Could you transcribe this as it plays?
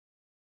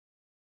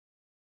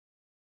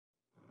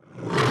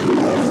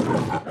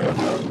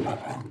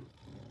Hello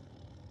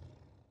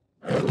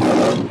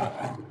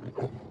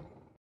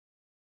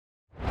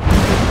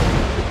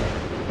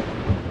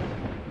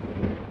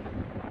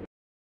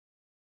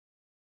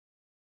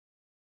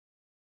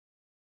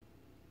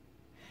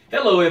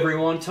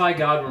everyone, Ty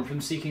Godwin from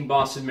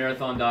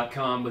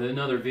SeekingBostonMarathon.com with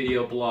another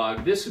video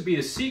blog. This would be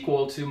the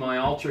sequel to my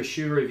Altra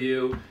shoe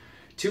review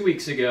 2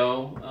 weeks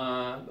ago.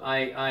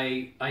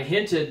 I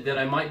hinted that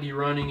I might be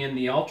running in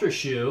the Altra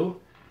shoe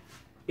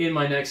in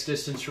my next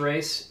distance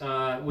race,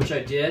 which I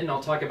did, and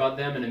I'll talk about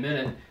them in a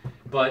minute.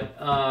 But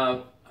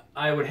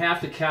I would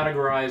have to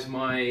categorize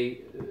my,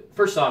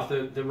 first off,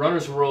 the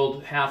Runner's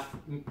World Half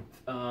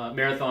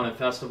Marathon and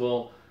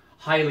Festival,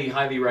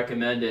 highly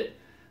recommend it.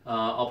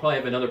 I'll probably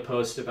have another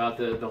post about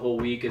the whole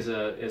week as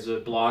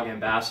a blog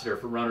ambassador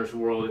for Runner's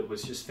World. It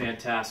was just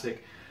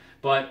fantastic.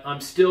 But I'm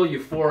still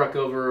euphoric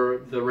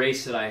over the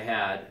race that I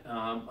had.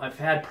 I've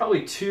had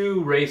probably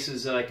 2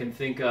 races that I can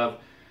think of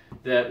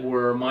that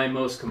were my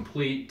most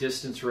complete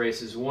distance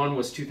races. One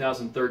was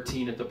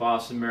 2013 at the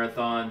Boston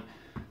Marathon,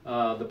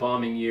 the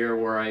bombing year,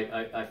 where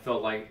I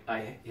felt like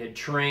I had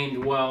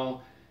trained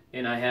well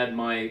and I had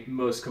my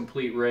most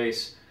complete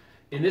race.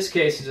 In this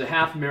case, it's a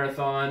half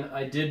marathon.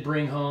 I did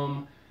bring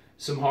home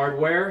some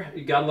hardware.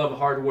 You gotta love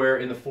hardware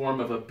in the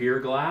form of a beer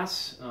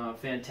glass,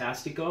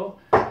 fantastico.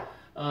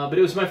 But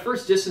it was my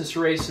first distance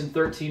race in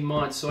 13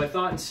 months, so I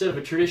thought instead of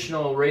a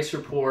traditional race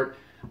report,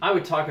 I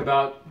would talk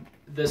about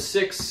the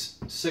 6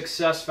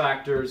 success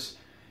factors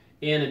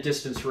in a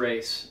distance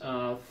race.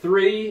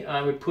 3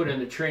 I would put in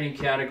the training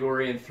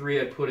category, and 3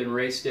 I'd put in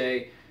race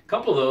day. A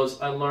couple of those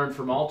I learned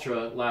from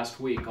Altra last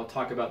week. I'll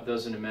talk about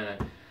those in a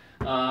minute.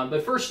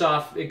 But first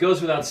off, it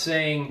goes without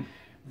saying,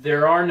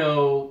 there are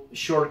no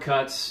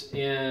shortcuts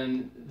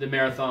in the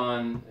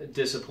marathon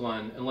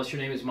discipline, unless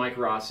your name is Mike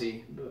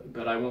Rossi,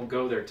 but I won't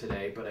go there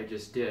today, but I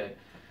just did.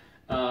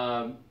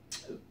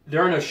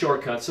 There are no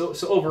shortcuts. So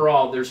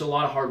overall, there's a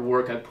lot of hard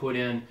work I've put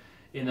in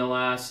the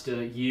last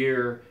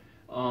year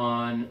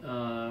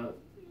on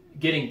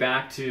getting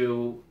back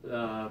to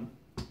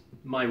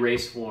my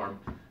race form.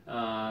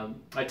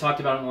 I talked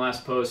about in the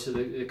last post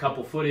a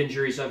couple foot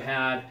injuries I've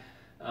had.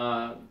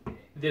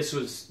 This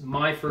was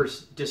my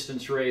first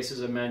distance race,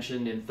 as I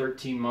mentioned, in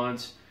 13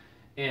 months.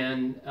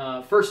 And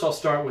first I'll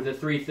start with the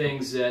 3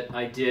 things that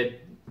I did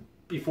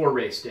before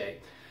race day.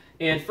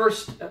 And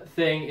first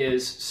thing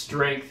is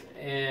strength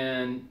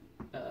and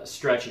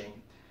stretching.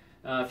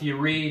 If you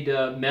read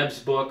Meb's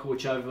book,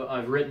 which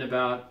I've written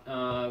about,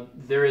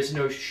 there is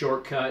no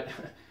shortcut,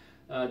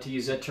 to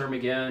use that term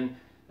again,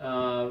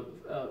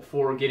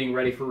 for getting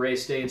ready for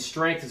race day. And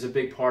strength is a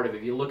big part of it.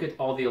 If you look at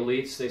all the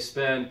elites, they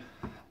spend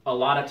a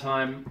lot of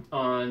time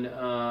on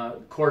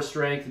core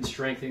strength and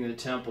strengthening the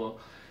tempo.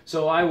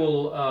 So I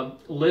will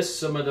list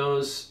some of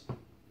those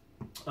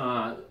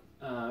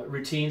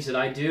routines that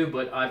I do,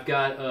 but I've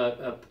got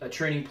a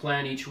training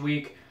plan each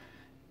week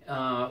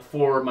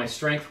for my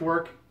strength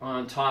work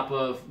on top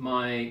of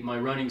my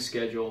running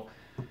schedule.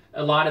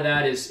 A lot of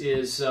that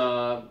is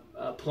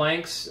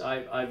planks.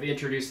 I've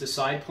introduced the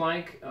side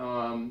plank,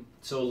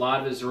 so a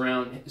lot of it is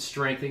around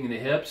strengthening the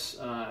hips.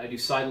 I do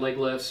side leg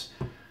lifts.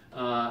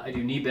 I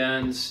do knee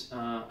bends.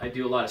 I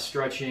do a lot of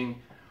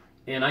stretching,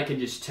 and I can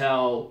just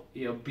tell,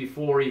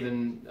 before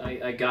even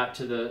I got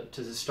to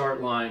the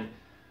start line,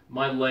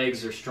 my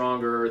legs are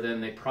stronger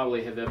than they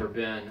probably have ever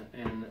been,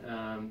 and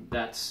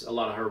that's a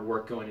lot of hard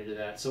work going into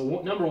that.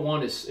 So number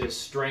 1 is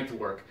strength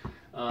work.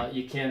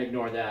 You can't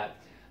ignore that.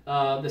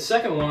 The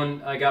second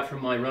one I got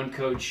from my run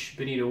coach,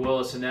 Benita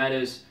Willis, and that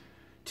is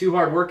 2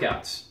 hard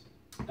workouts.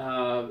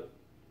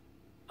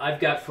 I've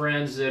got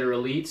friends that are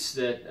elites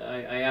that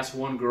I asked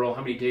one girl,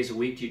 how many days a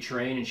week do you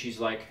train? And she's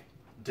like,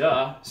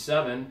 duh,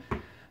 7.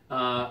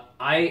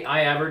 I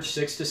average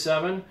 6 to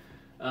 7,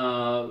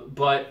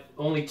 but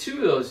only 2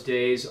 of those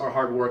days are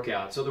hard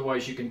workouts.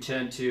 Otherwise, you can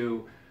tend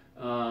to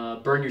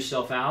burn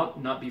yourself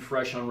out, not be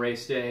fresh on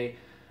race day.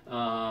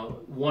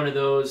 One of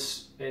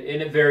those,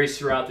 and it varies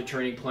throughout the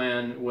training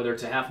plan, whether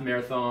it's a half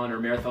marathon or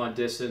marathon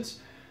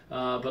distance.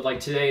 But like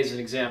today, as an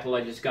example,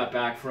 I just got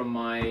back from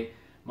my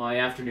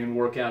afternoon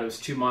workout. It was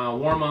 2-mile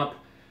warm-up,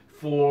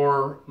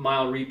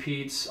 4-mile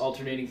repeats,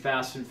 alternating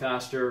fast and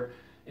faster,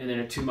 and then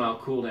a 2-mile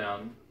cool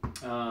down.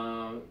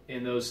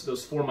 And those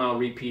 4-mile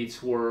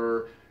repeats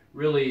were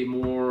really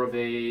more of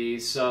a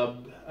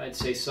I'd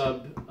say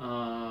sub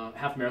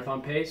half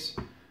marathon pace.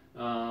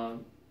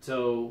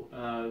 So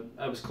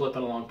I was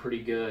clipping along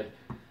pretty good.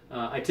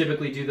 I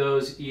typically do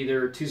those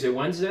either Tuesday,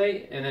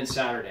 Wednesday, and then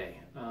Saturday.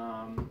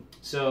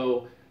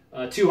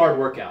 2 hard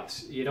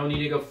workouts. You don't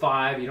need to go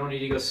 5. You don't need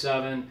to go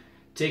 7.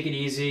 Take it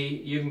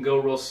easy. You can go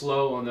real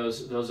slow on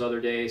those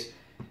other days.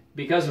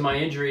 Because of my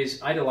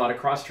injuries, I did a lot of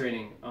cross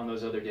training on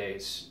those other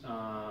days.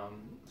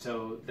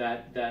 So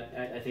that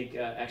I think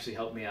actually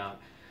helped me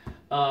out.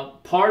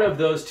 Part of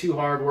those 2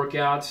 hard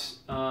workouts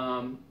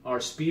are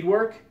speed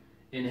work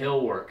and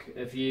hill work.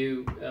 If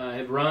you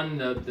have run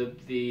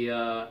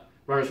the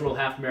Runner's World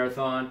Half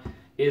Marathon,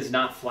 it is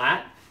not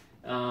flat.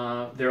 There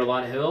are a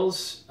lot of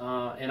hills,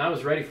 and I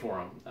was ready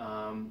for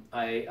them.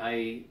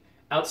 I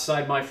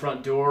outside my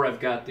front door, I've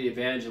got the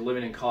advantage of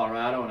living in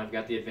Colorado, and I've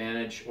got the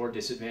advantage or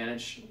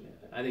disadvantage.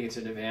 I think it's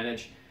an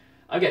advantage.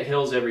 I've got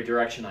hills every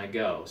direction I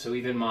go. So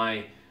even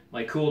my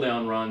cool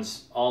down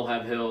runs all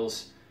have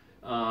hills.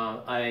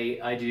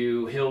 I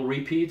do hill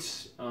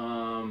repeats,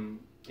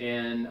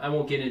 and I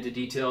won't get into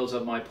details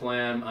of my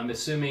plan. I'm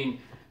assuming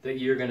that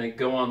you're going to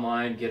go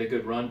online, get a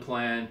good run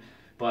plan,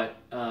 but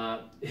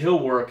hill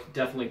work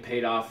definitely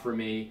paid off for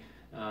me.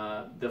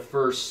 The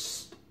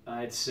first,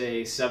 I'd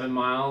say, 7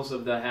 miles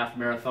of the half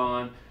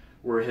marathon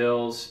were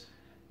hills,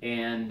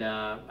 and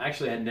I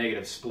actually had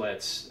negative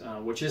splits,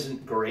 which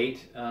isn't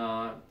great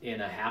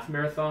in a half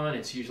marathon.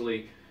 It's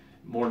usually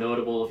more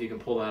notable if you can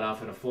pull that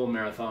off in a full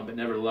marathon, but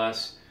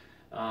nevertheless,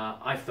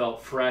 I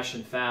felt fresh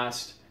and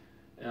fast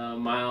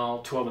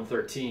mile 12 and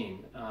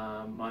 13.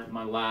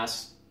 My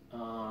last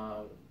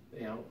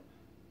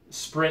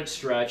sprint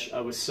stretch,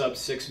 I was sub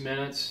 6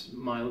 minutes.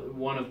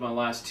 One of my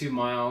last 2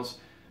 miles,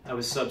 I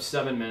was sub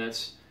 7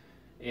 minutes,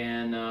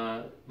 and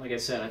like I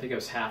said, I think I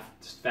was half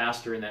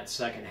faster in that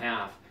second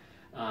half.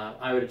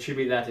 I would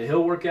attribute that to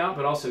hill workout,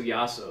 but also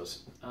Yasos.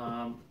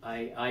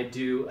 I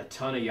do a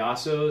ton of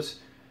Yasos.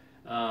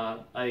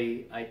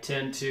 I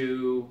tend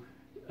to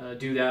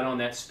do that on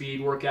that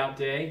speed workout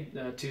day,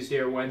 Tuesday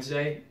or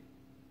Wednesday.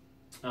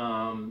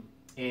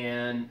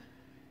 And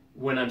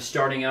when I'm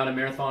starting out a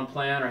marathon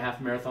plan or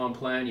half marathon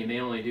plan, you may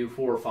only do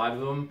 4 or 5 of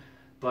them,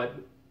 but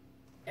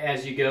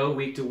as you go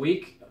week to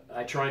week,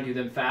 I try and do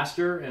them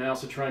faster, and I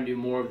also try and do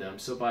more of them.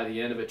 So by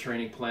the end of a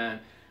training plan,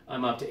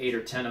 I'm up to 8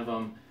 or 10 of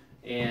them,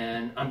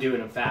 and I'm doing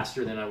them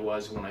faster than I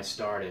was when I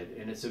started.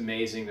 And it's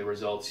amazing the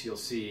results you'll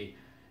see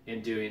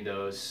in doing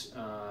those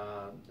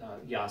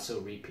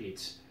Yaso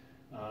repeats.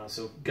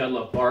 So gotta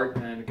love Bart,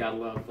 and gotta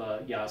love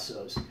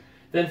Yasos.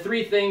 Then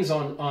 3 things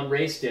on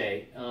race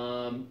day.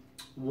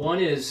 One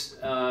is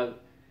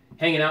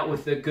hanging out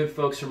with the good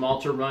folks from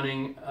Altra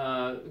Running.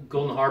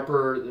 Golden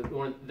Harper,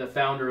 the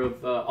founder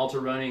of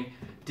Altra Running,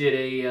 did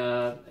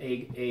a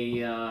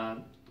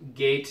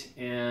gait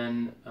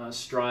and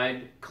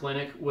stride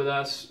clinic with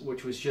us,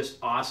 which was just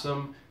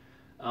awesome.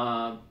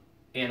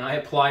 And I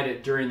applied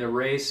it during the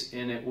race,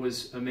 and it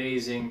was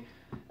amazing.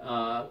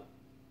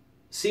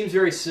 Seems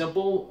very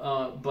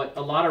simple, but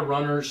a lot of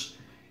runners,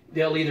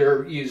 they'll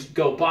either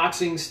go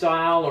boxing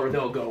style, or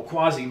they'll go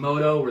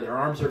Quasimodo, where their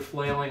arms are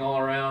flailing all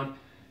around.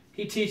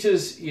 He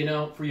teaches,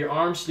 for your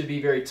arms to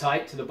be very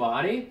tight to the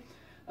body,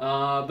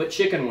 but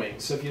chicken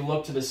wings. So if you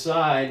look to the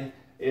side,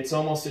 it's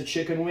almost a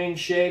chicken wing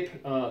shape.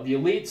 The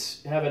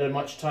elites have it at a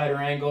much tighter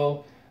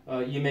angle.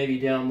 You may be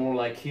down more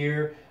like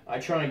here. I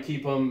try and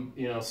keep them,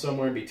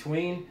 somewhere in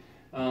between.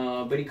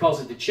 But he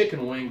calls it the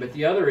chicken wing. But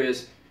the other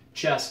is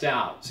chest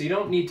out. So you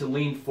don't need to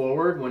lean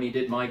forward. When he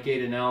did my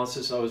gait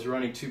analysis, I was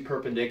running too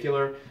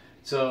perpendicular.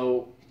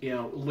 So,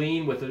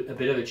 lean with a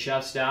bit of a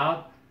chest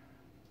out.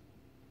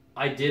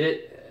 I did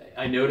it.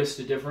 I noticed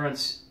a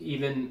difference,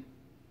 even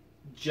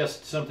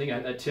just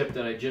a tip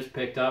that I just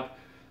picked up.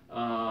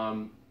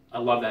 I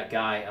love that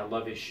guy. I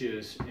love his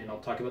shoes, and I'll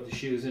talk about the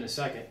shoes in a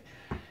second.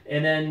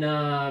 And then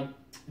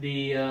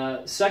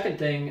the second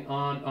thing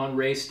on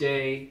race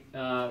day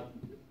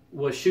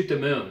was shoot the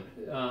moon.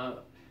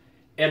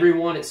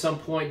 Everyone at some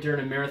point during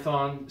a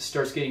marathon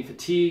starts getting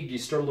fatigued. You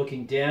start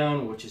looking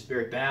down, which is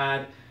very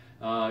bad.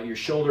 Your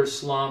shoulders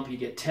slump. You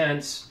get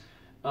tense.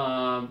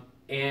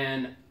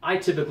 And I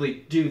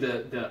typically do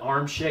the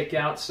arm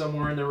shakeout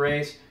somewhere in the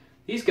race.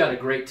 He's got a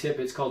great tip.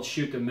 It's called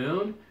shoot the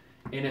moon.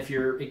 And if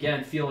you're,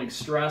 again, feeling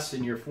stressed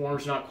and your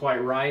form's not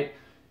quite right,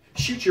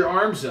 shoot your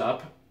arms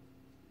up,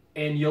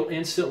 and you'll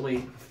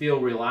instantly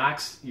feel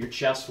relaxed. Your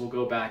chest will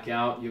go back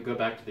out. You'll go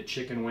back to the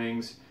chicken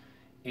wings.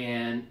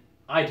 And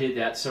I did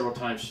that several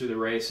times through the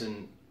race,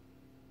 and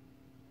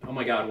oh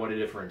my God, what a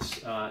difference.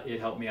 It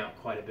helped me out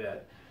quite a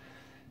bit.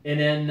 And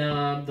then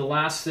the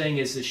last thing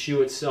is the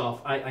shoe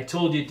itself. I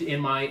told you in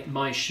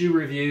my shoe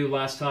review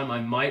last time I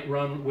might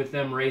run with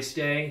them race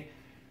day.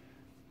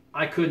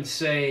 I couldn't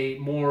say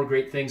more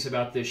great things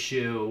about this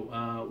shoe.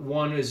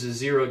 One is a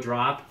 0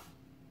 drop.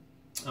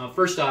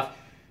 First off,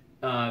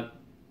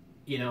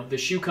 the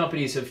shoe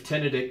companies have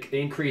tended to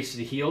increase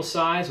the heel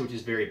size, which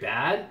is very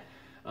bad.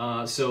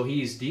 So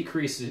he's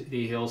decreased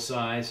the heel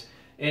size,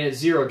 and it's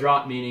 0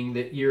 drop, meaning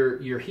that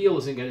your heel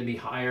isn't going to be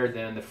higher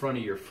than the front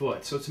of your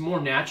foot. So it's more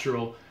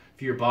natural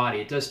for your body.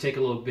 It does take a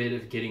little bit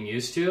of getting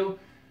used to.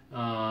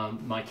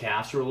 My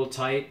calves are a little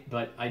tight,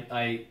 but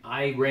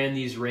I ran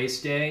these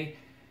race day,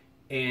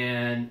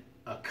 and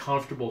a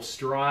comfortable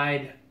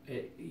stride.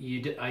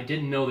 I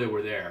didn't know they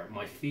were there.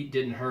 My feet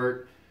didn't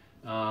hurt.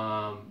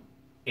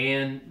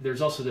 And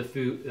there's also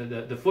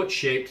the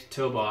foot-shaped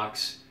toe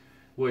box,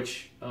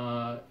 which,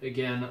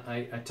 again,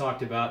 I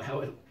talked about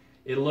how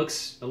it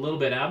looks a little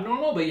bit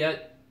abnormal, but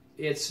yet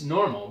it's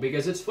normal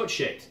because it's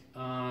foot-shaped.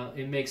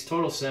 It makes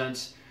total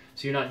sense,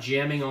 so you're not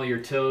jamming all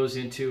your toes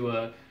into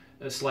a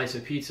slice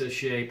of pizza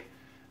shape.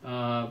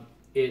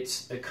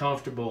 It's a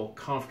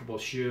comfortable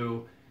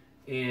shoe,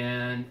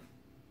 and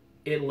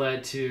it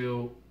led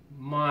to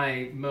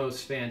my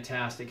most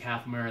fantastic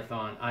half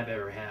marathon I've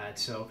ever had.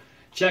 So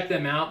check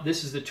them out.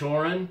 This is the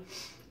Torin.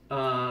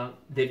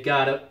 They've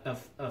got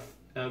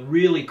a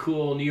really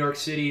cool New York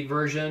City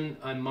version.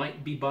 I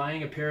might be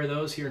buying a pair of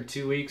those here in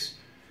 2 weeks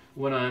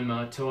when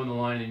I'm towing the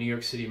line in the New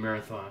York City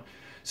Marathon.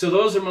 So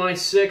those are my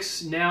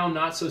 6 now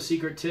not so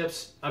secret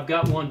tips. I've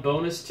got one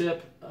bonus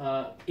tip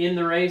in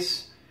the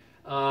race.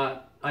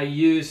 I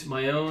use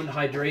my own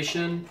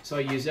hydration, so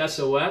I use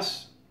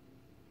SOS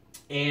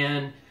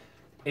and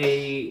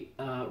a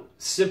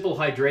simple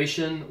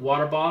hydration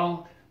water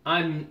bottle.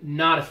 I'm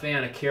not a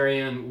fan of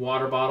carrying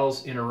water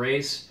bottles in a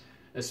race.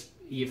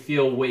 You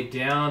feel weighed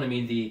down. I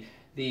mean,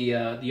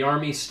 the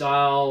army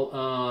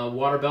style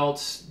water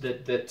belts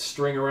that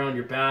string around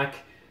your back.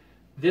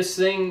 This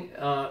thing,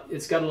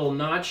 it's got a little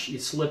notch. You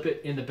slip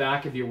it in the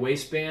back of your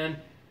waistband.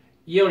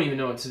 You don't even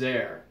know it's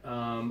there.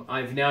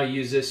 I've now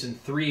used this in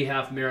 3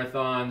 half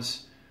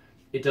marathons.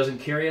 It doesn't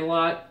carry a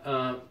lot.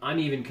 I'm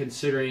even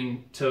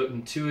considering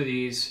toting 2 of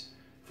these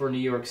for New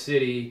York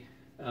City.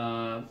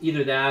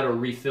 Either that or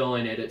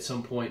refilling it at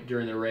some point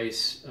during the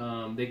race.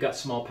 They've got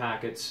small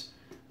packets,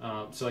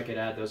 so I could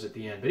add those at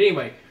the end. But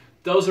anyway,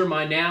 those are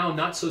my now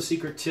not so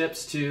secret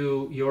tips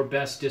to your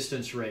best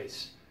distance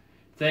race.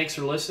 Thanks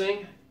for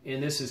listening,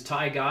 and this is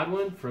Ty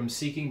Godwin from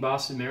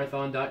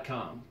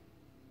SeekingBostonMarathon.com.